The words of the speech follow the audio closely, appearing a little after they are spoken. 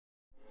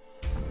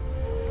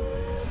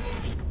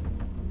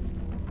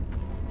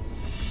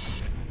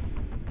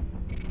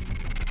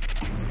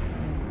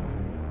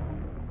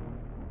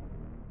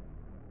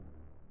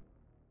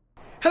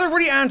Hello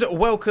everybody and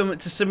welcome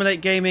to Simulate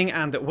Gaming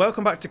and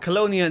welcome back to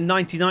Kolonia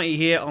 1990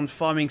 here on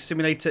Farming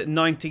Simulator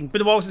 19.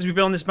 Been a while since we've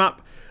been on this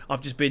map.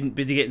 I've just been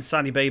busy getting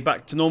Sandy Bay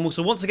back to normal.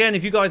 So once again,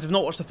 if you guys have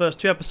not watched the first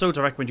two episodes,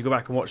 I recommend you go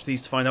back and watch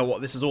these to find out what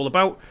this is all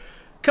about.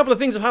 A couple of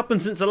things have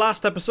happened since the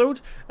last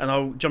episode and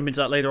I'll jump into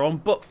that later on.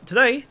 But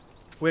today,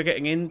 we're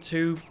getting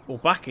into, or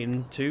back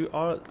into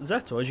our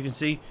Zetor. As you can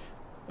see,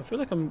 I feel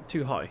like I'm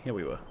too high. Here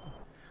we were.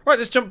 Right,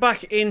 let's jump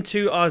back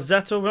into our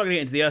Zetor. We're not going to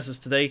get into the Ursus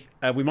today.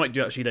 We might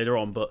do actually later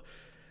on, but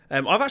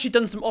I've actually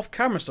done some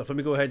off-camera stuff. Let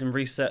me go ahead and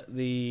reset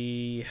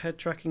the head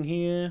tracking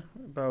here,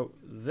 about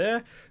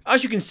there.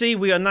 As you can see,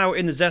 we are now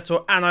in the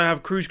Zetor, and I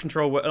have cruise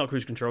control, not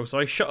cruise control,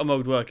 sorry, shutter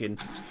mode working.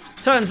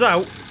 Turns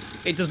out,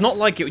 it does not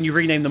like it when you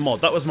rename the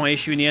mod. That was my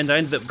issue in the end. I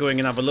ended up going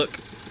and have a look.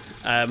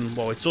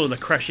 Well, it's all in a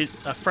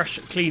fresh,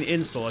 clean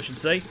install, I should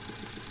say.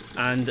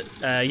 And,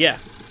 yeah.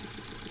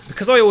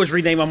 Because I always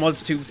rename my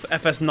mods to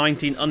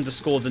FS19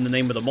 underscored in the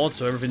name of the mod,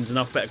 so everything's in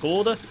alphabetical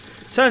order.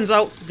 Turns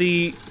out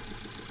the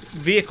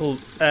vehicle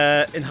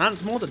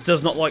enhanced mod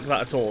does not like that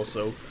at all,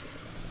 so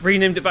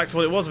renamed it back to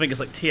what it was. I think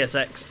it's like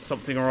TSX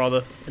something or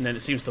other, and then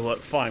it seems to work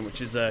fine, which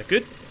is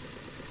good.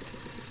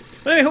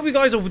 But anyway, hope you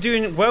guys are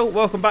doing well.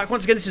 Welcome back.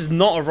 Once again, this is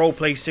not a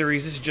roleplay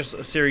series. This is just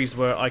a series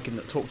where I can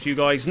talk to you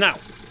guys. Now,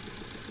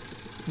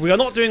 we are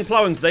not doing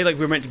ploughing today like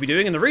we were meant to be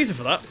doing, and the reason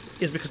for that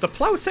is because the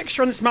plough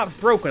texture on this map is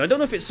broken. I don't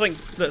know if it's something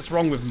that's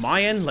wrong with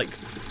my end, like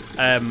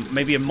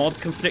maybe a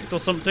mod conflict or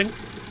something.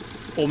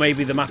 Or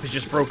maybe the map is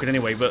just broken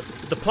anyway, but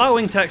the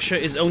ploughing texture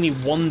is only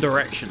one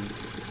direction.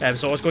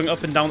 So I was going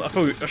up and down. I'll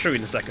show you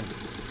in a second.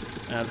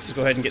 Let's just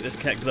go ahead and get this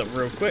connected up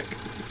real quick.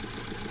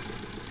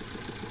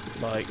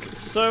 Like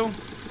so.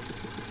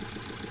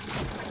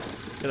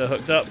 Get it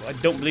hooked up. I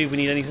don't believe we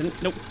need anything.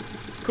 Nope.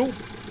 Cool.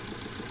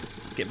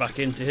 Get back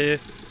into here.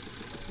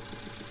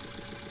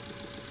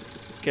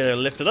 Let's get it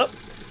lifted up.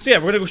 So yeah,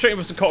 we're going to go straight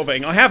into some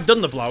cultivating. I have done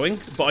the ploughing,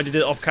 but I did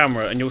it off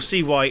camera, and you'll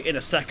see why in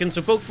a second.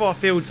 So both of our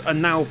fields are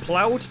now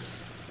ploughed.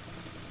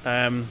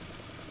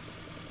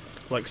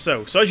 Like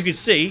so. So as you can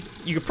see,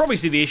 you can probably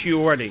see the issue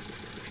already.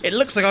 It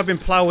looks like I've been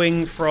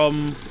ploughing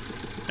from...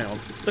 Hang on.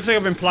 Looks like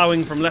I've been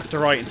ploughing from left to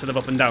right instead of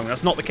up and down.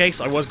 That's not the case.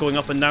 I was going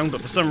up and down,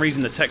 but for some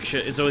reason the texture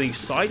is only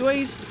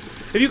sideways.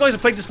 If you guys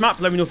have played this map,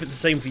 let me know if it's the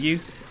same for you,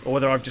 or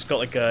whether I've just got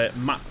like a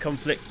map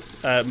conflict,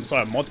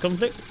 sorry, a mod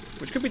conflict,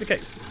 which could be the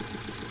case.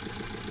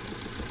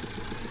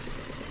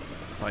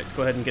 Right, let's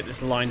go ahead and get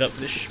this lined up.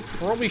 This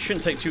probably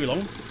shouldn't take too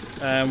long.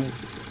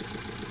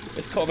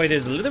 This cultivator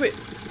is a little bit...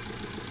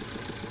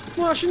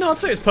 Well, actually, no, I'd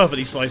say it's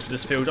perfectly sized for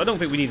this field. I don't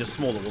think we need a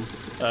smaller one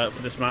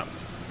for this map.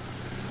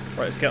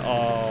 Right, let's get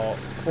our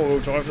four-wheel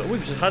drive. Oh,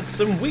 we've just had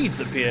some weeds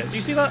appear. Do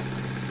you see that?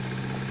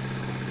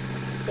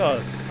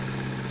 God.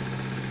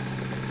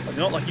 I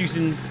do not like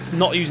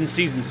not using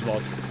seasons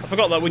mod. I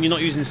forgot that when you're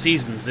not using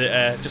seasons,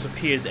 it just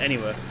appears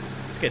anywhere.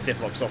 Let's get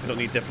diff locks off. We don't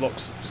need diff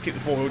locks. Just keep the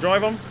four-wheel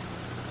drive on.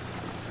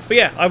 But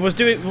yeah, I was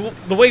doing...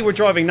 The way we're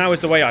driving now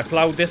is the way I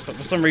ploughed this, but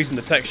for some reason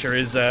the texture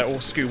is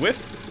all skew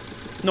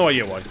with. No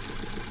idea why.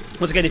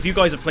 Once again, if you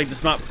guys have played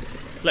this map,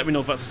 let me know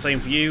if that's the same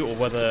for you, or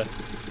whether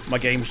my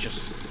game's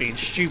just being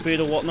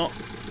stupid or whatnot.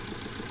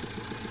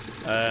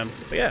 But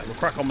yeah, we'll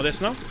crack on with this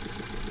now.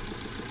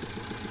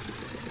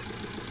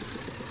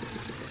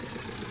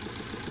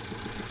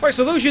 Right,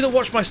 so those of you that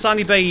watch my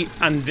Sandy Bay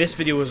and this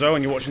video as well,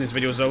 and you're watching this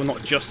video as well,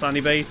 not just Sandy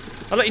Bay,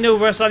 I'll let you know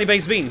where Sandy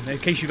Bay's been, in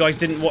case you guys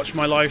didn't watch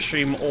my live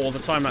stream or the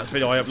time-lapse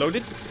video I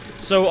uploaded.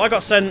 So I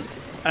got sent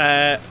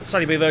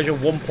Sandy Bay version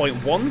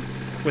 1.1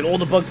 with all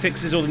the bug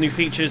fixes, all the new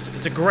features.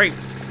 It's a great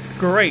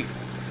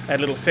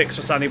little fix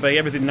for Sandy Bay.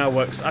 Everything now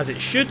works as it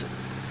should.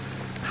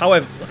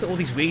 However, look at all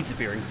these weeds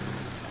appearing.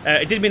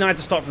 It did mean I had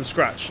to start from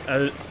scratch.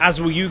 As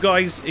will you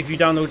guys. If you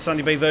download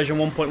Sandy Bay version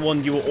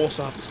 1.1, you will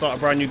also have to start a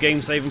brand new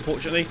game save,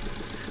 unfortunately.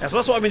 So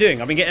that's what I've been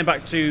doing. I've been getting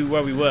back to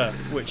where we were,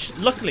 which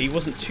luckily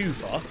wasn't too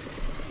far.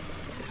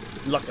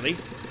 Luckily.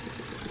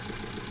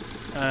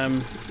 I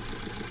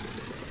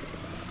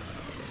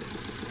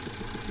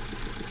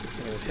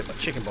just hit my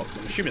chicken box.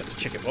 I'm assuming that's a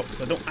chicken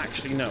box. I don't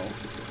actually know.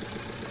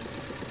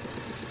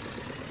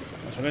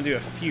 So I'm going to do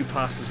a few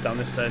passes down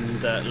this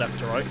end, left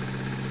to right.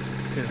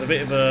 Because there's a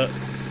bit of a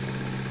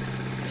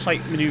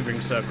tight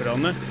manoeuvring circuit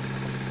on there.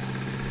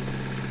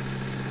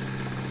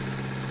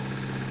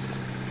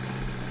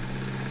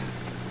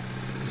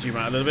 Zoom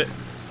out a little bit.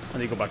 I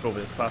need to go back over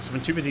this pass. I've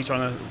been too busy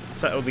trying to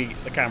settle the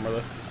camera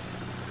there.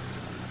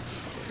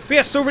 But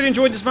yeah, still really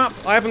enjoyed this map.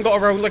 I haven't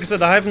got around, like I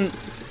said, I haven't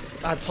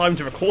had time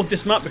to record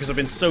this map because I've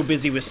been so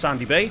busy with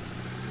Sandy Bay.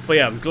 But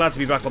yeah, I'm glad to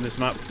be back on this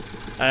map.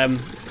 Look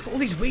at all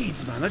these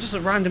weeds, man. They're just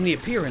randomly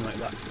appearing like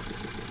that.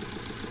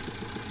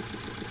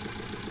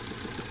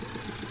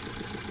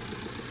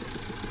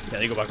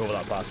 Yeah, you go back over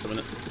that pass a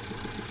minute.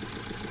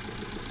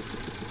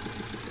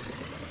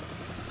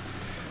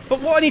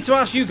 But what I need to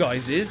ask you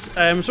guys is,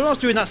 so when I was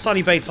doing that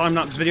Sandy Bay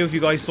time-lapse video, if you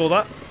guys saw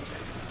that,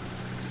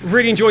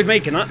 really enjoyed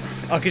making that.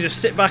 I could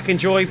just sit back,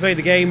 enjoy, play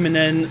the game, and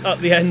then at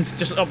the end,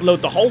 just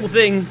upload the whole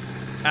thing,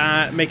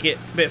 make it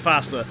a bit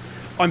faster.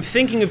 I'm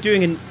thinking of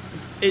doing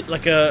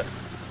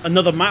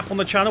another map on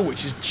the channel,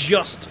 which is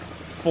just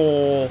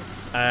for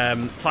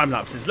time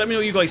lapses. Let me know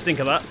what you guys think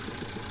of that.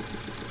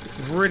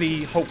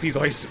 Really hope you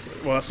guys,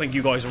 well, that's something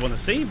you guys will want to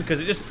see, because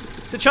it's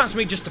a chance for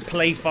me just to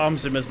play farm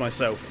sim as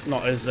myself,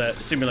 not as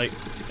simulate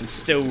and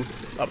still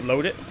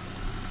upload it.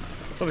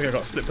 Sounds like I've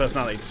got a split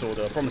personality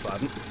disorder. I promise I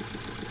haven't.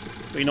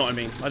 But you know what I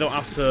mean. I don't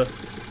have to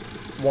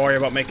worry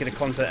about making the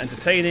content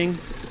entertaining.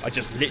 I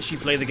just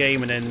literally play the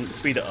game and then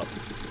speed it up.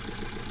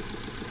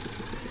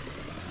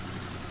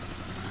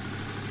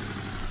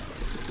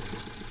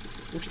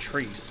 Those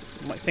trees.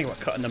 I might think about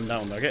cutting them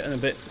down. They're getting a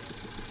bit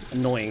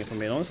annoying, if I'm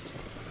being honest.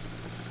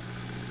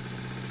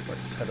 Right,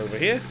 let's head over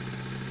here.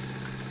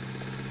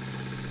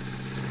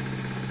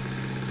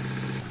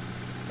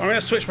 I'm going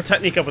to switch my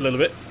technique up a little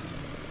bit.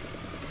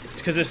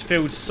 It's because this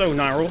field's so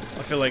narrow.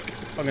 I feel like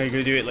I'm going to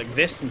go do it like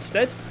this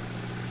instead.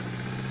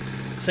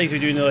 It saves me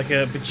doing like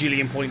a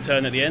bajillion point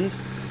turn at the end.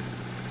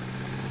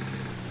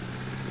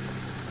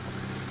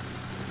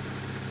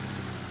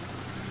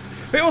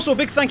 But also a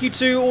big thank you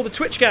to all the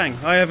Twitch gang.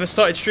 I have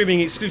started streaming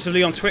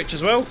exclusively on Twitch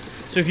as well.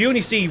 So if you only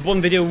see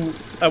one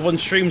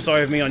stream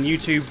of me on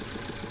YouTube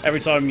every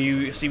time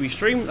you see me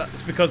stream,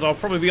 that's because I'll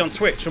probably be on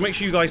Twitch. So make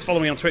sure you guys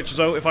follow me on Twitch as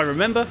well. If I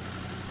remember,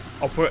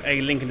 I'll put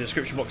a link in the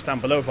description box down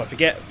below. If I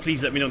forget,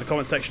 please let me know in the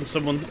comment section,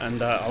 someone,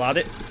 and I'll add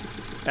it.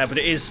 But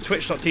it is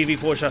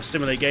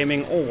twitch.tv/simulate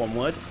gaming, all one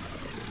word.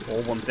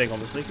 Or one thing,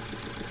 obviously.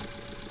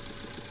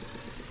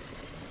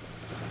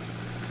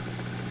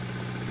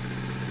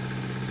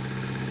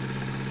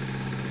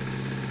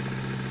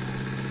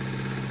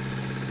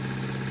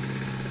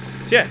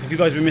 So yeah, if you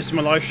guys have been missing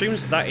my live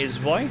streams, that is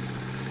why.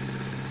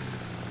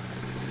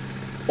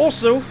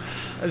 Also,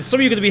 some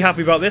of you are going to be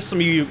happy about this, some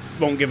of you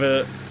won't give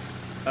a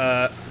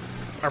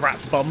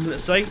rat's bum,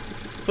 let's say.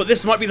 But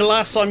this might be the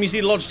last time you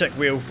see the Logitech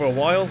wheel for a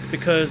while,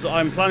 because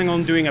I'm planning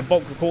on doing a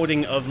bulk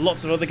recording of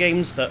lots of other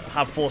games that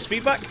have force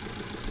feedback.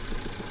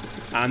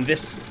 And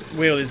this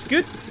wheel is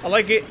good, I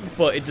like it,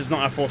 but it does not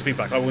have force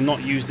feedback. I will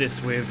not use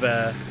this with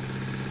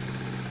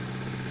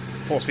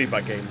force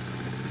feedback games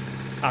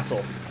at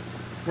all.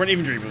 Won't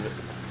even dream of it.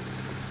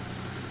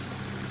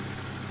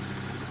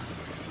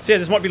 So yeah,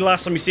 this might be the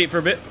last time you see it for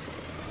a bit.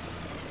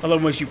 Although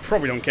most of you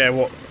probably don't care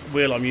what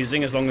wheel I'm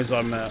using, as long as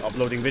I'm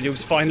uploading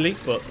videos finally.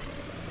 But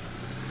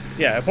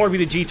yeah, it'll probably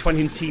be the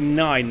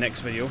G29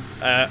 next video.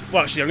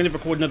 Well, actually, I'm going to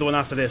record another one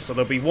after this, so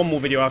there'll be one more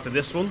video after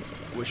this one,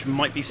 which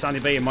might be Sandy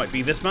Bay, it might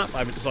be this map. I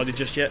haven't decided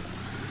just yet.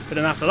 But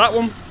then after that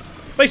one,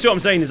 basically what I'm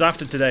saying is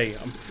after today,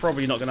 I'm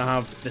probably not going to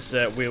have this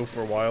wheel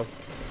for a while.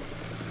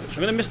 Which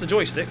I'm going to miss the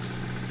joysticks.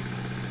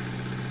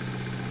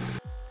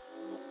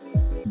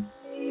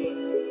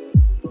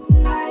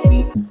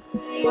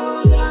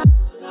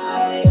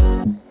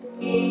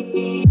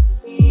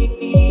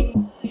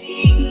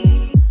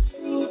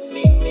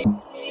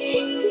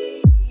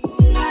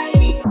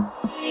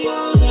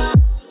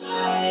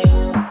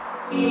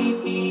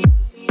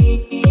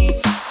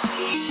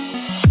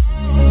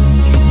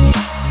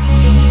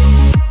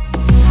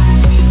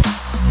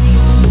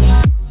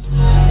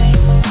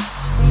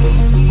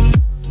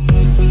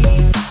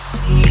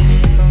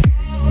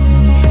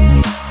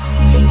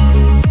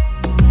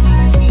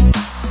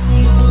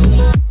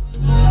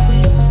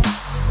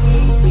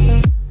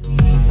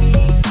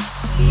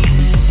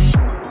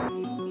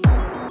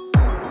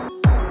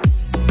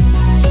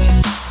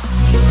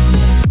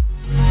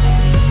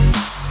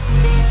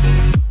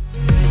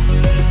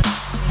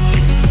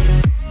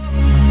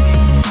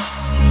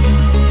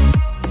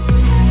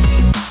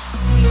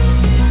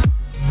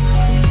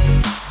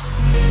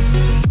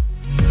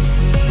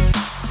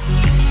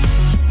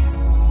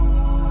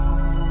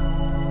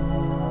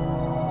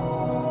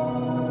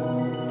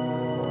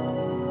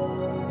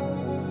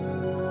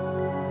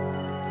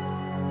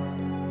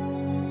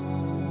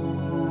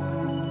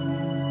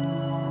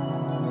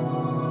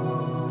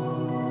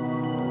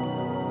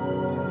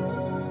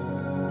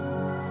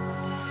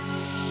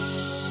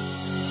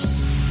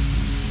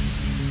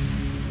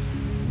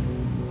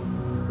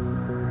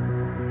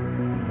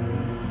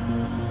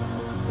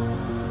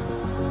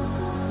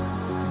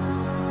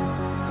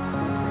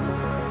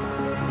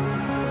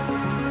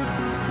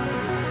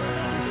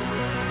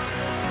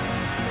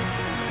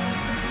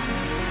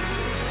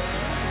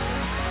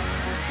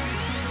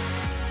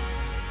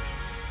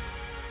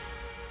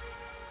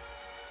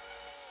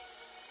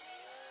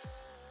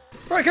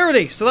 Right,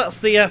 already. So that's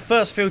the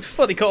first field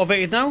fully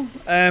cultivated now.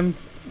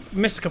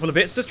 Missed a couple of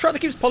bits. This tractor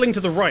keeps pulling to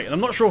the right, and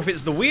I'm not sure if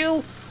it's the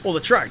wheel or the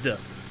tractor.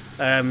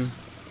 Could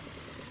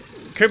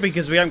be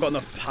because we haven't got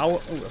enough power.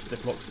 Oh, that's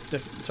diff locks.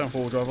 Turn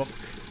forward drive off.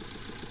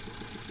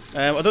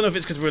 I don't know if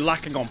it's because we're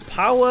lacking on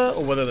power,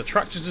 or whether the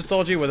tractor's just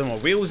dodgy, whether my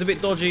wheel's a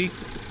bit dodgy.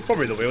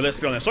 Probably the wheel, let's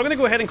be honest. So I'm going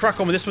to go ahead and crack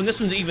on with this one.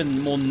 This one's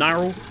even more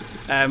narrow.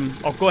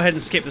 I'll go ahead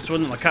and skip this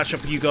one, and I'll catch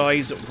up with you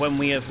guys when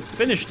we have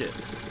finished it.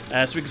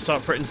 So we can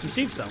start putting some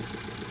seeds down.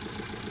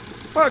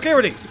 Right, okay,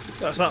 ready.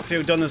 That's that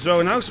field done as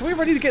well now. So we're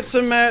ready to get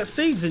some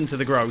seeds into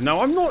the grow. Now,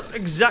 I'm not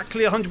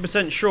exactly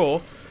 100%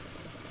 sure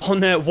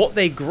on what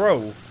they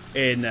grow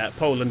in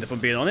Poland, if I'm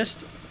being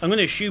honest. I'm going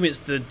to assume it's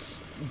the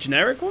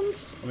generic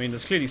ones. I mean,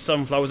 there's clearly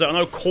sunflowers. I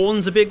know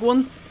corn's a big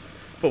one.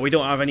 but we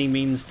don't have any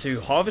means to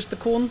harvest the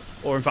corn,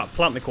 or in fact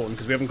plant the corn,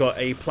 because we haven't got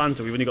a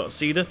planter, we've only got a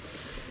seeder.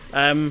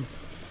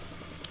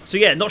 So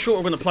yeah, not sure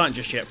what we're going to plant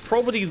just yet.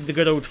 Probably the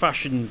good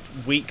old-fashioned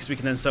wheat, because we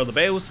can then sell the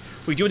bales.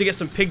 We do need to get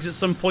some pigs at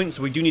some point,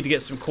 so we do need to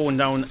get some corn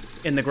down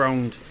in the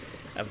ground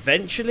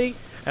eventually.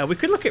 We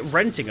could look at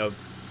renting a,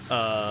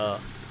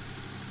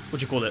 what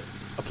do you call it,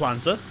 a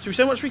planter. So we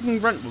see how much we can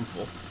rent one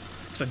for.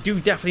 Because I do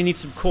definitely need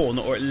some corn,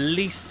 or at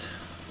least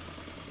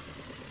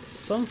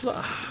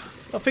sunflower.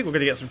 I think we're going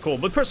to get some corn.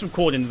 We'll put some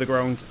corn into the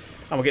ground,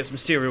 and we'll get some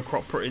cereal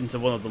crop put into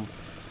one of them.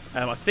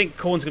 I think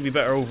corn's going to be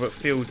better over at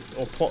field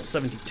or plot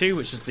 72,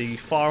 which is the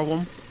far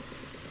one.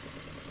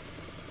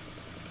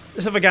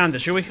 Let's have a gander,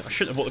 shall we? I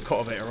shouldn't have bought the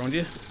cultivator around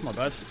here. My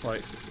bad.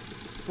 Right.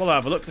 Well, I'll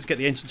have a look. Let's get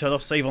the engine turned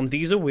off, save on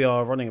diesel. We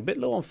are running a bit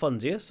low on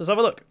funds here, so let's have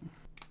a look.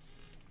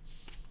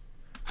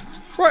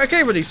 Right,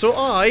 okay, everybody. So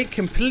I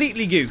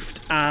completely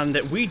goofed, and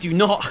we do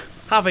not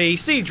have a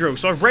seed drill.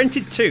 So I've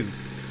rented 2,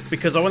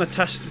 because I want to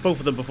test both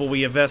of them before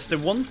we invest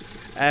in one.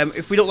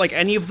 If we don't like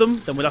any of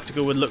them, then we'll have to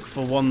go and look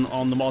for one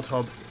on the mod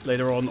hub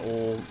later on,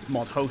 or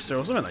mod hoster,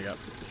 or something like that.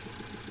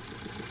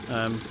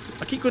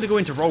 I keep going to go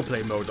into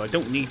roleplay mode. I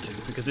don't need to,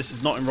 because this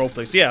is not in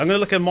roleplay. So yeah, I'm going to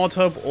look at mod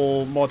hub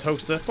or mod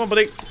hoster. Come on,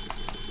 buddy.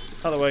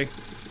 Out of the way.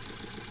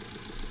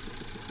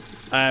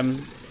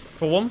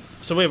 For one.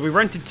 So we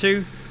rented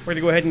 2. We're going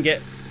to go ahead and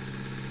get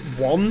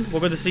 1. We're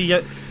going to see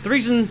the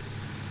reason.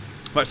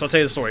 Right, so I'll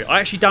tell you the story. I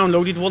actually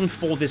downloaded one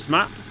for this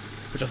map,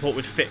 which I thought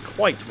would fit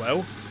quite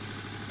well.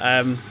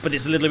 But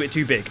it's a little bit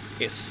too big.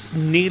 It's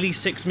nearly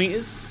 6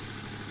 meters.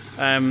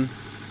 So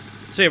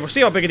yeah, we'll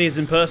see how big it is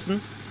in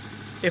person.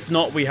 If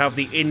not, we have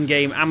the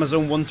in-game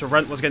Amazon one to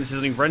rent. Once again, this is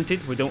only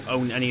rented. We don't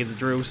own any of the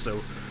drills,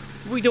 so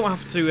we don't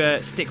have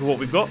to stick with what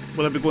we've got.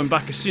 We'll be going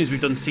back as soon as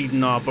we've done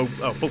seeding our both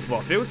of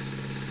our fields.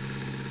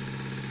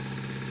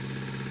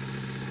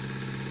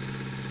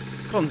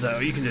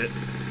 Conzo, you can do it.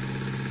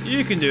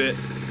 You can do it.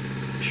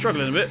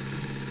 Struggling a bit.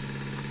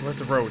 Where's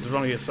the road? It's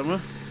around here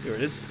somewhere. Here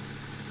it is.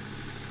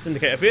 Let's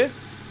indicate up here.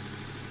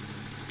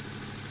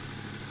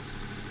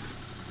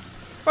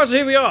 Right, so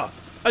here we are.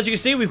 As you can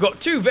see, we've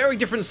got 2 very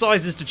different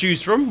sizes to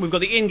choose from. We've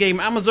got the in-game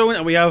Amazon,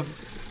 and we have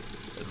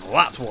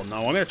that one.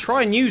 Now, I'm going to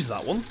try and use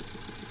that one.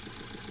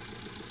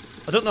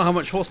 I don't know how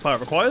much horsepower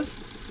it requires,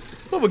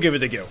 but we'll give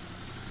it a go.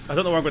 I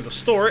don't know where I'm going to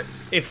store it,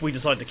 if we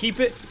decide to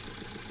keep it.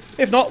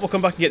 If not, we'll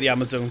come back and get the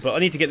Amazon, but I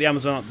need to get the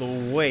Amazon out of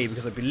the way,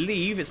 because I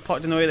believe it's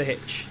parked in the way of the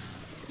hitch.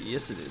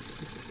 Yes, it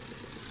is.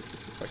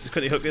 Let's just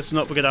quickly hook this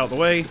one up, we'll get out of the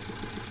way.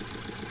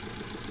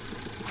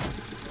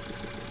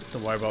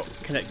 Don't worry about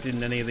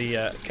connecting any of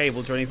the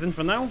cables or anything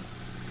for now.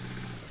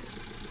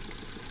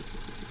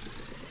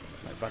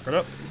 Right, back it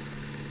up.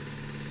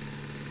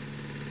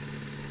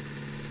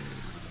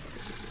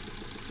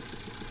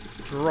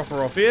 Drop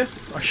her off here.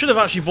 I should have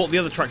actually bought the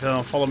other tractor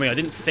and follow me. I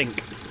didn't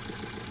think.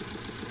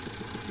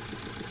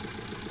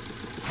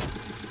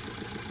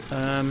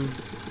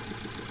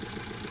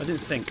 I didn't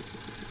think.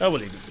 Oh,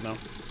 we'll leave it for now.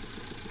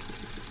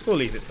 We'll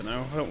leave it for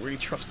now. I don't really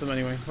trust them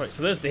anyway. Right,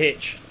 so there's the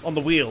hitch on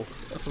the wheel.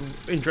 That's an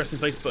interesting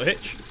place to put a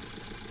hitch.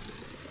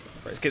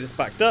 Right, let's get this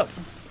backed up.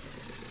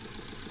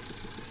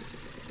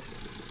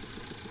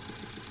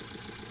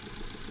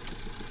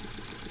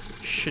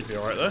 Should be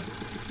alright there.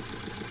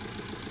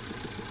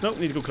 Nope,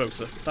 need to go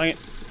closer. Dang it.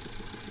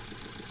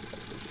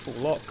 Let's go full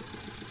lock.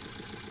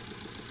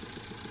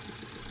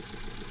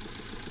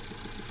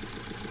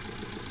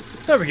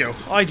 There we go.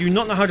 I do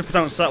not know how to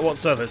pronounce that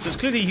whatsoever. So it's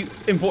clearly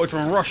imported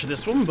from Russia,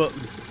 this one, but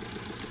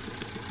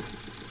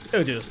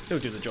it'll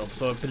do the job.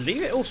 So I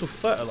believe it also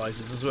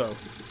fertilizes as well.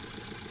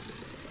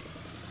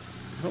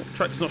 Oh,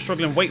 tractor's not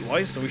struggling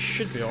weight-wise, so we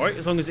should be alright,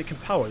 as long as it can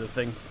power the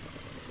thing.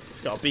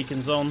 It's got our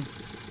beacons on.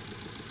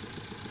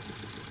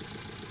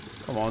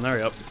 Come on,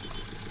 hurry up.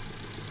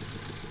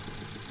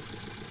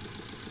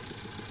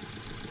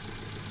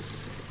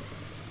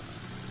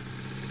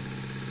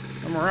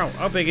 And we're out.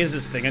 How big is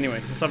this thing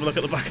anyway? Let's have a look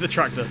at the back of the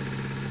tractor.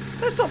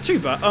 That's not too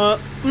bad.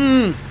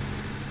 I'm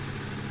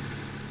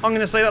going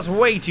to say that's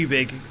way too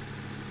big.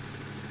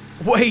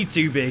 Way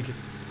too big.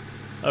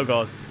 Oh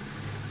god.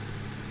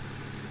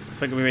 I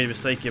think we made a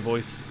mistake here,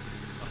 boys.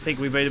 I think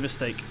we made a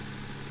mistake.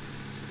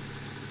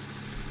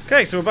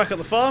 Okay, so we're back at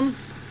the farm.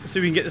 Let's see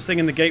if we can get this thing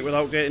in the gate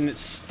without getting it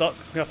stuck.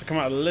 We have to come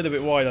out a little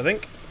bit wide, I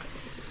think.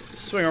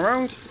 Swing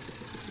around.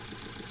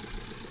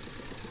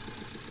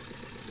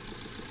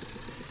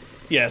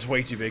 Yeah, it's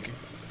way too big.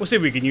 We'll see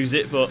if we can use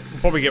it, but we'll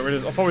probably get rid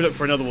of. I'll probably look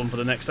for another one for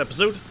the next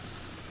episode.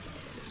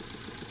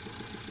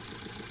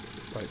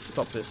 Right,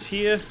 stop this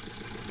here.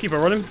 Keep it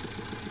running.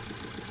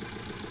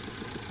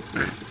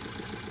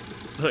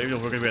 I don't even know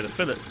if we're going to be able to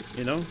fill it,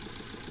 you know?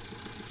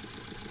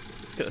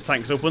 Let's get the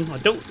tanks open.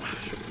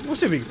 We'll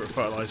see if we can put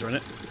fertilizer in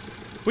it.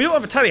 We don't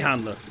have a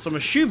telehandler, so I'm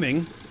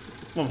assuming,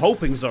 well, I'm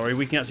hoping, sorry,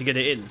 we can actually get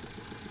it in.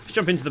 Let's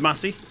jump into the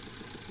Massey.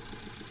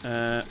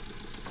 Get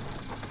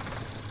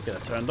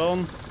it turned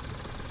on.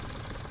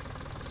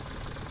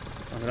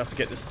 I'm going to have to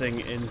get this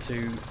thing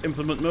into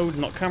implement mode,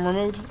 not camera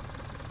mode.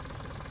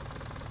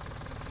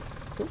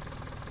 Oh,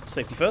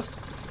 safety first.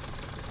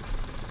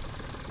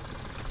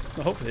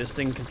 Well, hopefully this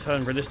thing can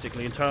turn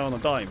realistically and turn on a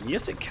dime.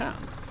 Yes, it can.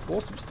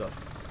 Awesome stuff.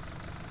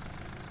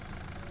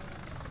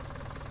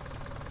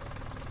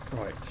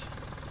 Right.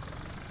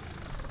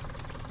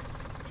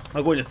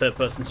 I'll go into third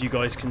person so you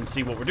guys can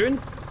see what we're doing.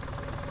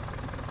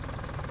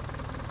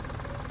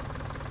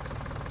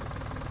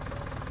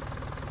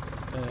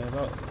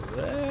 About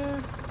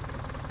there.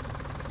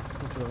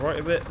 To the right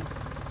a bit.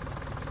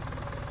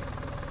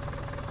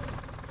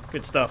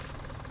 Good stuff.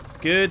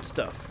 Good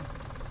stuff.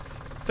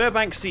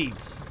 Fairbank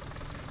seeds.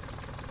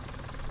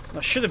 I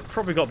should have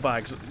probably got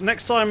bags.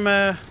 Next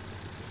time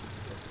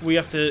we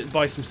have to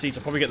buy some seeds,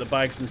 I'll probably get the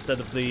bags instead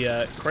of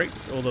the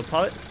crates or the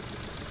pallets.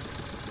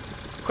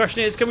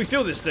 Question is, can we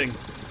fill this thing?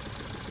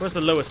 Where's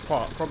the lowest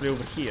part? Probably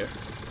over here.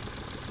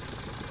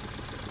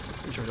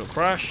 Make sure we don't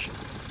crash.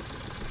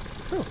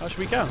 Oh,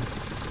 actually we can.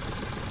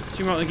 So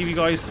we might want to give you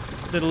guys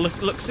a little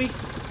look-see.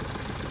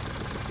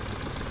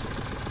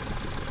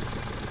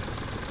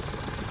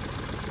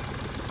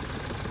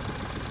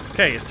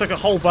 Okay, it's took a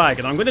whole bag,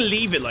 and I'm going to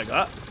leave it like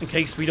that in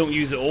case we don't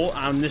use it all,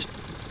 and this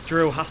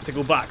drill has to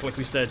go back, like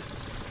we said.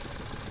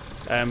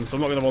 So I'm not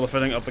going to bother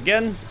filling it up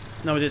again.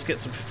 Now we just get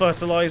some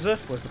fertilizer.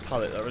 Where's the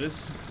pallet? There it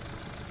is.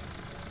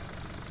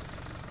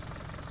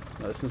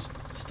 Now this is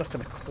stuck in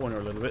a corner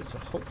a little bit, so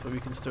hopefully we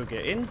can still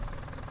get in.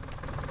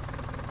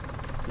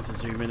 Need to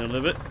zoom in a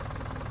little bit.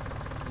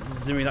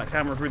 Zooming that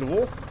camera through the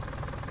wall.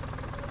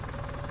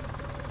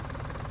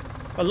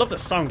 I love the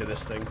sound of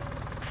this thing.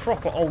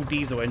 Proper old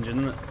diesel engine,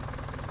 isn't it?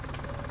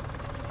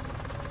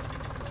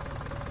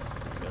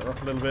 Get her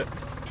up a little bit.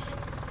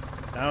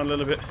 Down a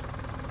little bit.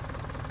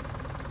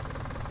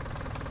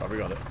 Oh, we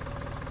got it.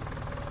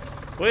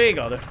 We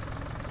got it.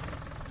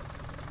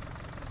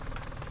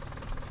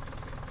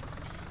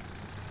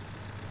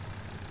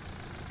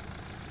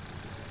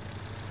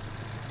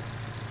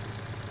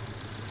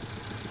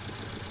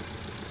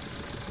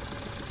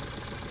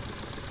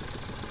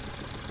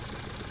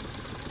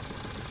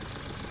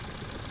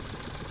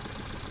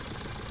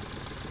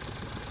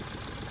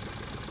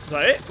 Is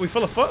that it? We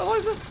full of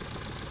fertilizer?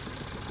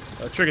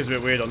 Trigger's a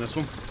bit weird on this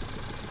one.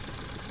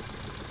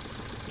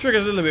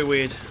 Trigger's a little bit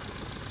weird.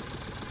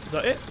 Is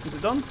that it? Is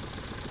it done?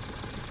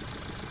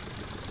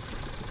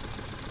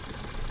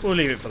 We'll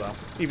leave it for now,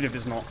 even if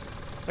it's not.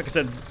 Like I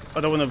said,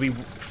 I don't want to be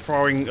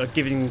throwing or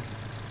giving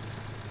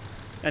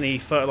any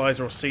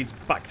fertilizer or seeds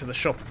back to the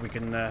shop if we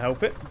can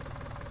help it.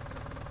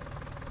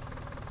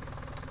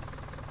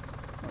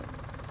 Right,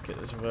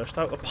 get this reversed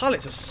out. The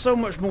pallets are so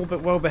much more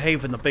well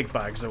behaved than the big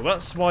bags, though.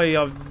 That's why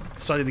I've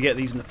decided to get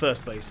these in the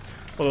first place.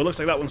 Although it looks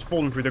like that one's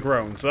fallen through the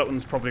ground, so that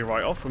one's probably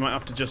right off. We might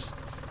have to just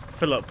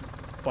fill up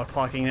by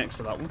parking next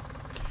to that one.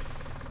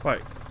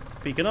 Right,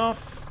 beacon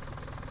off,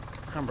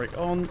 handbrake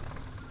on,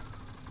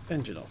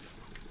 engine off.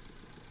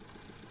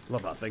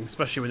 Love that thing,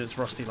 especially when it's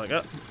rusty like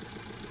that.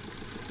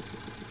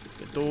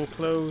 Get door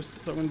closed,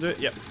 is that going to do it?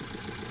 Yep.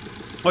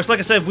 Well, like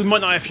I said, we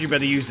might not actually be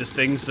able to use this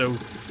thing, so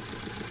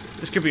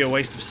this could be a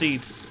waste of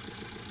seeds.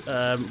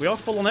 We are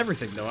full on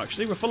everything though,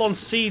 actually. We're full on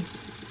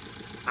seeds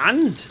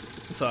and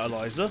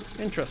fertilizer.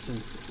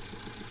 Interesting.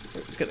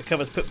 Let's get the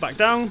covers put back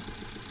down.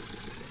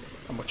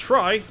 And we'll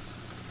try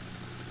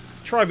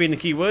being the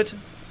key word,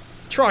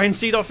 try and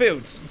seed our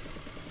fields.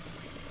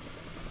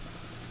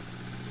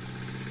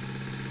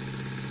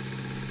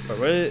 Right,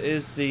 where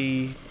is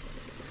the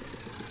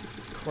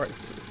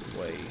correct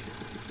way?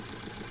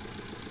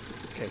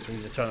 Okay, so we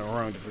need to turn it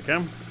around if we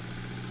can.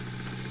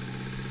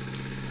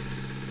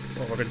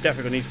 Well, we're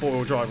definitely going to need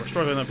four-wheel drive. We're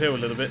struggling uphill a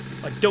little bit.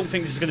 I don't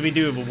think this is going to be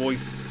doable,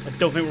 boys. I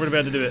don't think we're going to be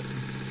able to do it.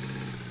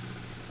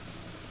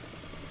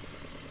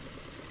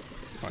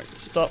 Right,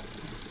 stop.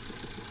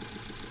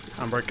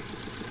 Handbrake.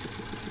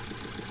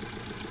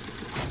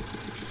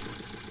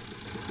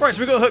 Right, so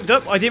we got hooked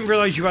up. I didn't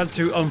realise you had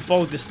to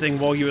unfold this thing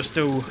while you were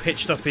still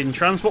hitched up in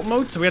transport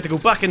mode. So we had to go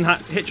back and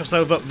hitch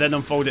ourselves up, then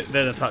unfold it,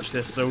 then attach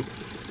this. So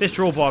this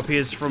drawbar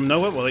appears from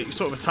nowhere. Well, you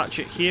sort of attach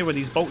it here where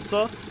these bolts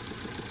are.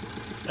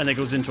 And it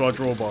goes into our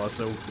drawbar,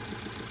 so...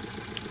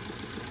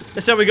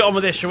 Let's see how we get on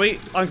with this, shall we?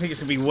 I think it's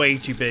going to be way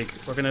too big.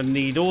 We're going to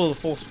need all the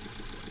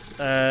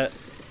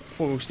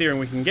four-wheel steering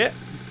we can get.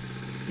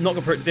 Not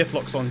going to put diff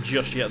locks on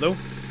just yet, though.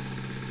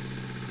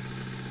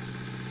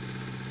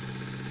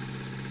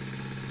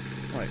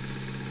 Right.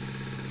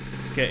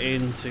 Let's get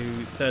into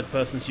third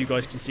person so you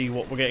guys can see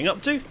what we're getting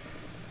up to.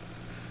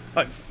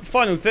 Right,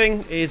 final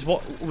thing is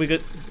what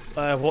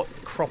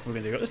crop we're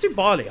going to do. Let's do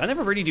barley. I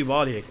never really do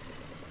barley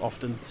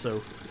often,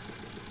 so...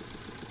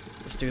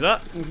 Let's do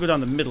that. We'll go down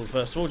the middle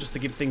first of all, just to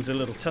give things a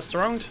little test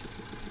around.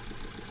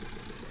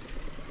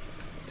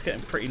 It's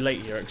getting pretty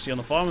late here, actually, on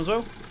the farm as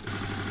well.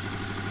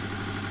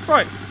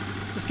 Right,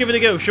 let's give it a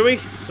go, shall we?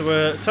 So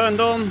we're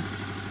turned on.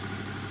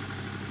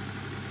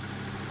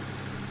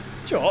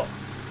 Do you know what?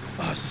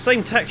 Oh, it's the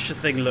same texture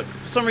thing, look.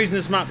 For some reason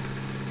this map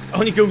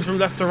only goes from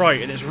left to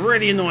right, and it's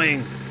really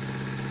annoying.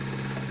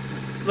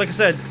 Like I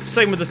said,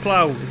 same with the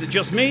plough. Is it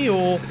just me,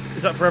 or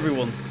is that for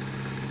everyone?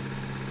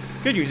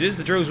 Good news is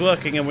the drill's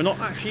working and we're not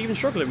actually even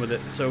struggling with it,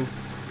 so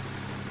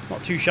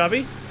not too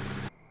shabby.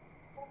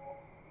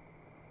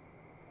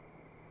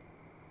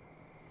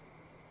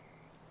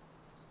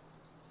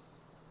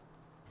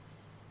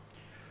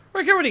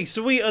 Right, already.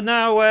 So we are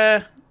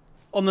now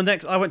on the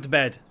next. I went to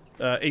bed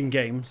in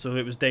game, so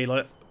it was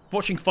daylight.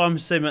 Watching Farm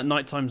Sim at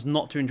night time is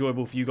not too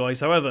enjoyable for you guys.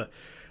 However,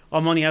 our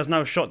money has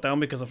now shot down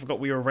because I forgot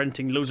we were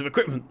renting loads of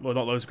equipment. Well,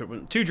 not loads of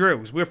equipment. 2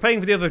 drills. We're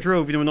paying for the other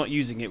drill even though we're not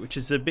using it, which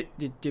is a bit.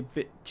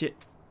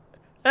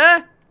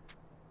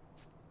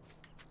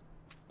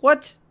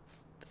 What?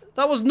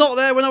 That was not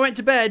there when I went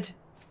to bed.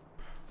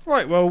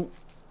 Right, well,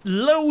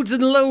 loads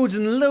and loads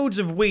and loads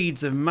of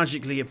weeds have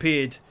magically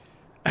appeared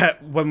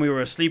when we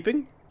were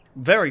sleeping.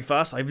 Very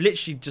fast. I've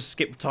literally just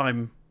skipped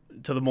time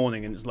to the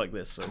morning and it's like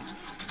this, so.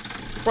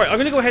 Right, I'm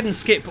going to go ahead and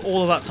skip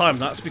all of that time.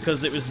 That's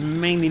because it was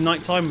mainly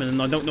nighttime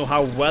and I don't know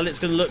how well it's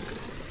going to look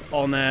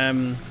on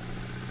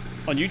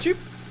YouTube.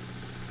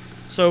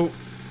 So,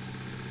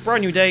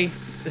 brand new day.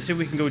 Let's see if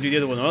we can go do the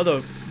other one.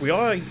 Although, we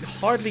are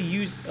hardly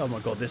using... Oh my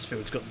god, this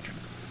field's got...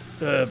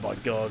 Oh my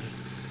god.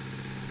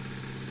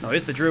 Now,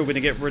 is the drill going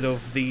to get rid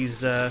of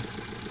these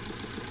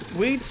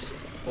weeds?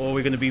 Or are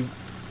we going to be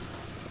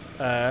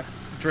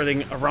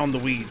drilling around the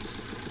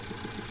weeds?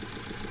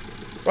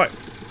 Right.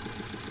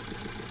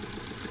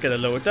 Let's get it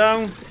lowered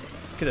down.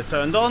 Get it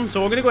turned on.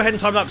 So we're going to go ahead and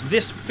time-lapse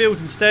this field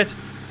instead.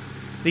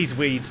 These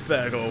weeds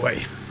better go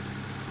away.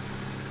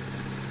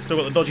 Still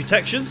got the dodgy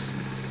textures.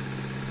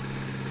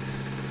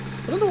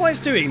 I don't know why it's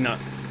doing that.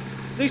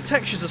 These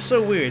textures are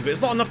so weird, but it's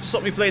not enough to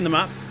stop me playing the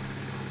map.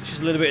 It's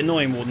just a little bit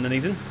annoying more than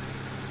anything.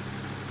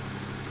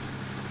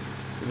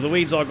 The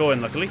weeds are going,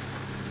 luckily.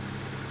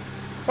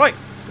 Right,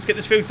 let's get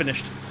this food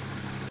finished.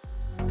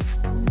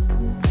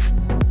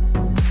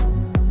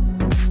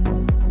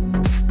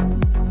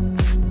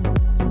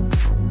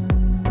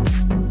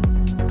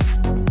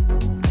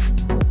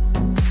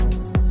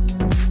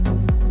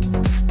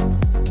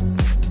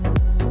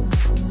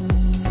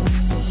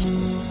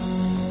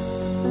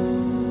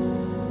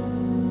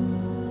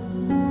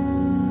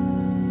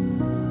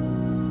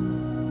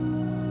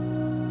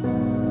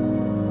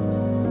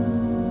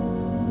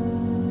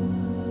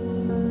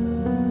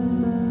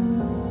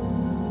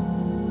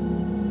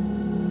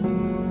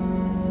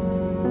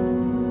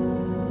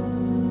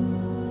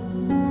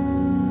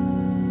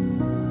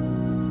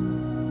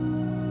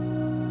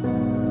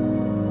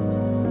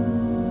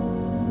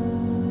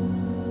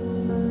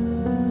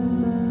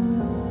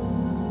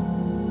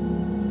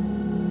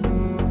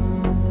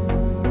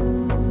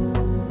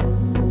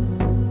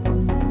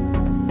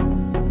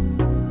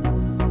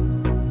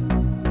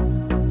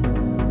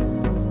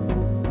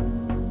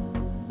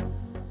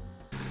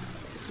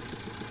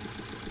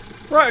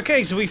 Right,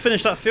 okay, so we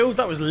finished that field.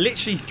 That was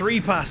literally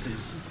 3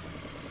 passes.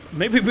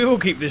 Maybe we will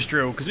keep this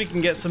drill, because we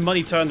can get some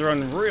money turned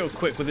around real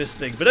quick with this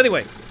thing. But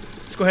anyway,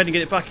 let's go ahead and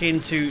get it back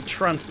into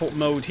transport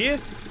mode here.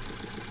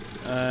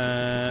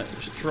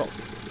 Just drop...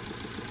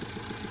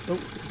 Oh,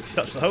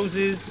 touch the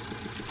hoses.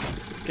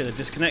 Get it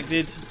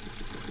disconnected.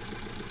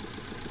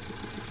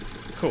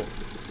 Cool.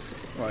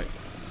 Right.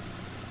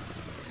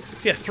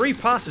 So yeah, 3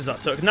 passes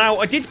that took. Now,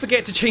 I did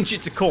forget to change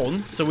it to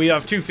corn, so we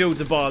have 2 fields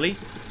of barley.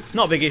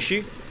 Not a big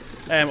issue.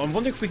 I'm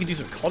wondering if we can do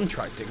some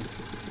contracting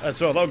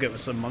as well. That'll give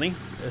us some money,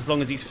 as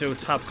long as these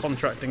fields have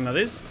contracting, that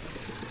is.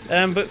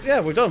 But yeah,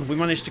 we're done. We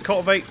managed to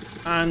cultivate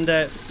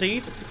and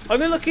seed. I'm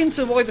going to look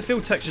into why the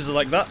field textures are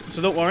like that,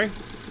 so don't worry.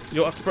 You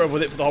don't have to put up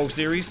with it for the whole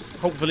series,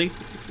 hopefully.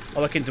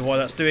 I'll look into why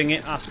that's doing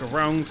it, ask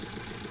around,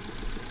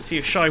 see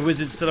if Shy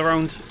Wizard's still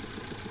around.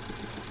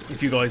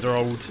 If you guys are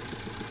old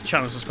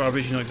channel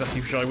subscribers, you know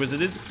exactly who Shy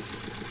Wizard is.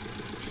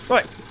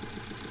 Right.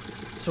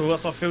 So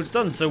that's our field's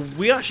done. So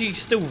we actually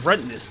still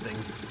rent this thing.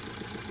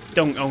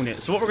 Don't own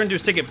it. So what we're going to do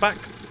is take it back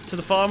to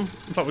the farm.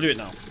 In fact, we'll do it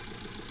now.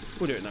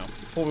 We'll do it now.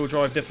 4-wheel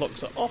drive diff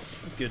locks are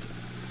off. Good.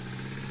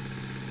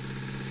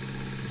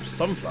 Some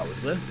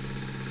sunflowers there.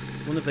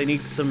 Wonder if they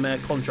need some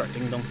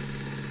contracting done.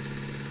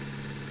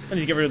 I need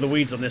to get rid of the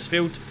weeds on this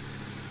field.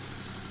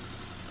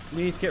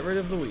 Need to get rid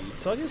of the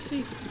weeds. I just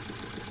see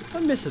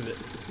a miss of it.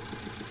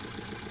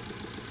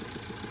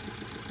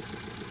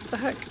 What the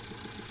heck?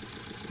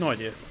 No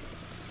idea.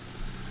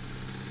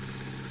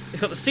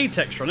 It's got the seed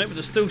texture on it, but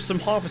there's still some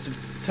harvested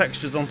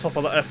textures on top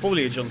of that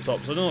foliage on top,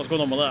 so I don't know what's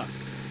going on with that.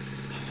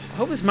 I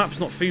hope this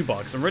map's not foobar,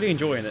 because I'm really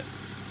enjoying it.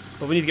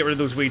 But we need to get rid of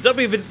those weeds.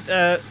 That'll be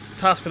a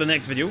task for the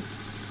next video.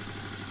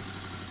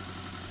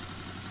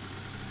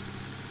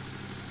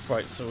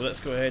 Right, so let's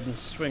go ahead and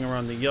swing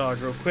around the yard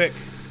real quick.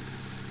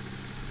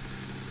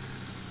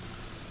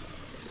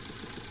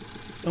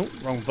 Oh,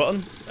 wrong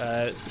button.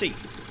 C.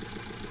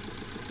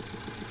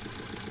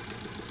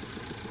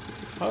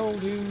 How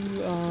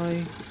do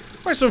I...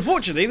 Right, so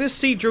unfortunately, this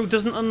seed drill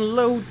doesn't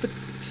unload the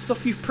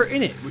stuff you've put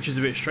in it, which is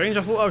a bit strange.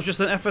 I thought that was just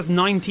an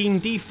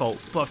FS19 default,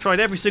 but I've tried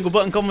every single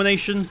button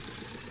combination.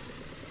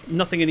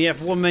 Nothing in the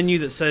F1 menu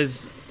that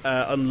says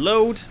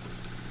unload.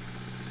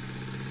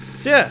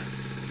 So yeah,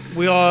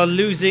 we are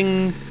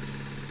losing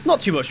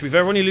not too much to be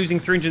fair. We're only losing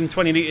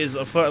 320 litres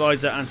of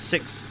fertiliser and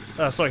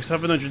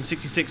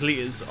 766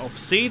 litres of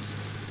seeds.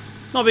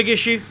 Not a big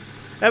issue.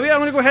 But yeah, I'm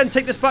going to go ahead and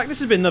take this back. This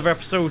has been another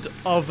episode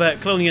of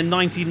Kolonia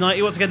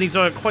 1990. Once again, these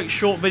are quite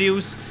short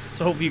videos,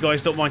 so hopefully you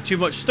guys don't mind too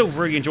much. Still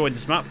really enjoying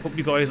this map. Hope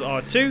you guys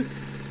are too.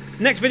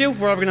 Next video,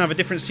 we're either going to have a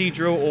different seed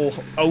drill or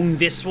own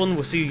this one.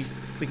 We'll see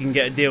if we can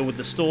get a deal with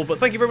the store. But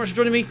thank you very much for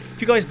joining me.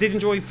 If you guys did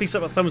enjoy, please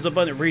slap that thumbs up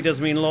button. It really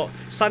does mean a lot.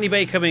 Sandy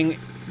Bay coming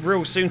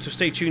real soon, so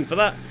stay tuned for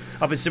that.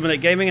 I've been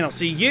Simulate Gaming, and I'll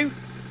see you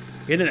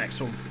in the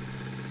next one.